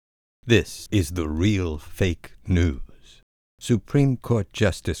This is the real fake news. Supreme Court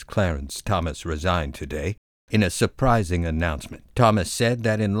Justice Clarence Thomas resigned today. In a surprising announcement, Thomas said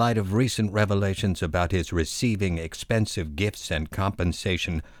that in light of recent revelations about his receiving expensive gifts and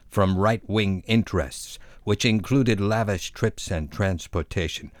compensation from right-wing interests, which included lavish trips and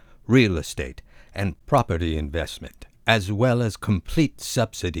transportation, real estate, and property investment, as well as complete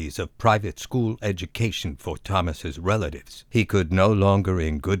subsidies of private school education for Thomas's relatives, he could no longer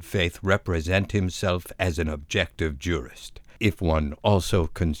in good faith represent himself as an objective jurist. If one also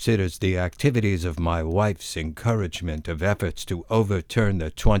considers the activities of my wife's encouragement of efforts to overturn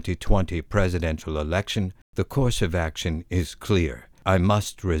the 2020 presidential election, the course of action is clear. I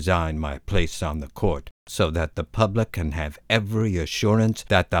must resign my place on the court so that the public can have every assurance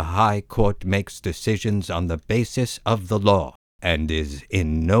that the High Court makes decisions on the basis of the law and is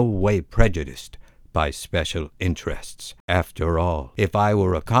in no way prejudiced by special interests. After all, if I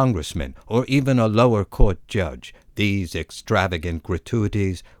were a congressman or even a lower court judge, these extravagant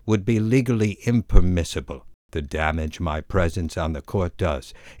gratuities would be legally impermissible. The damage my presence on the court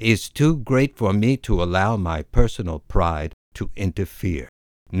does is too great for me to allow my personal pride to interfere.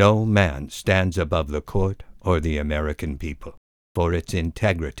 No man stands above the court or the American people. For its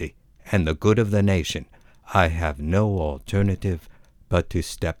integrity and the good of the nation, I have no alternative but to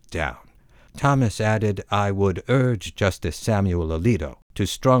step down. Thomas added I would urge Justice Samuel Alito to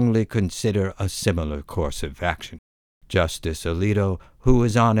strongly consider a similar course of action. Justice Alito, who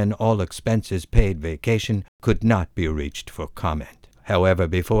is on an all-expenses-paid vacation, could not be reached for comment. However,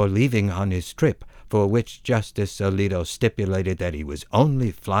 before leaving on his trip, for which Justice Alito stipulated that he was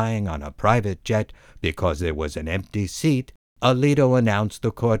only flying on a private jet because there was an empty seat, Alito announced the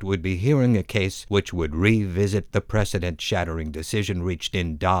court would be hearing a case which would revisit the precedent-shattering decision reached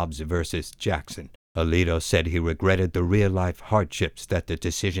in Dobbs versus Jackson. Alito said he regretted the real-life hardships that the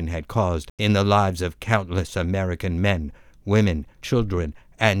decision had caused in the lives of countless American men, women, children,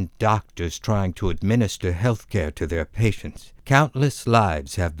 and doctors trying to administer health care to their patients. Countless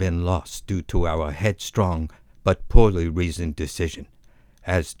lives have been lost due to our headstrong but poorly reasoned decision.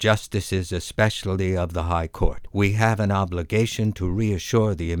 As justices, especially of the High Court, we have an obligation to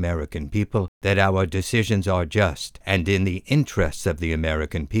reassure the American people that our decisions are just and in the interests of the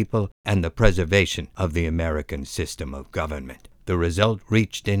American people and the preservation of the American system of government. The result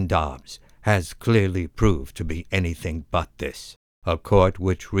reached in Dobbs has clearly proved to be anything but this. A court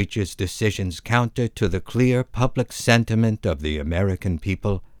which reaches decisions counter to the clear public sentiment of the American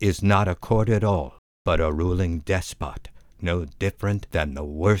people is not a court at all, but a ruling despot, no different than the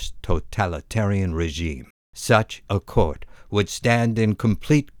worst totalitarian regime. Such a court would stand in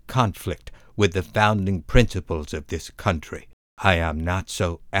complete conflict with the founding principles of this country. I am not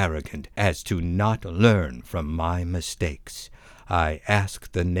so arrogant as to not learn from my mistakes. I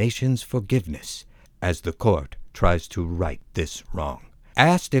ask the nation's forgiveness as the court tries to right this wrong.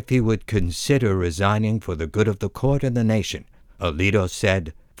 Asked if he would consider resigning for the good of the court and the nation, Alito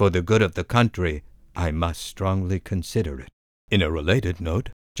said, "For the good of the country, I must strongly consider it." In a related note,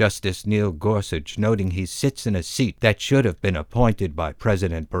 Justice Neil Gorsuch, noting he sits in a seat that should have been appointed by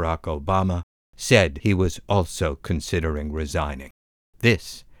President Barack Obama, said he was also considering resigning.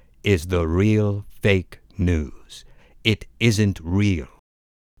 This is the real fake news. It isn't real.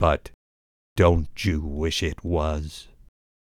 But don't you wish it was?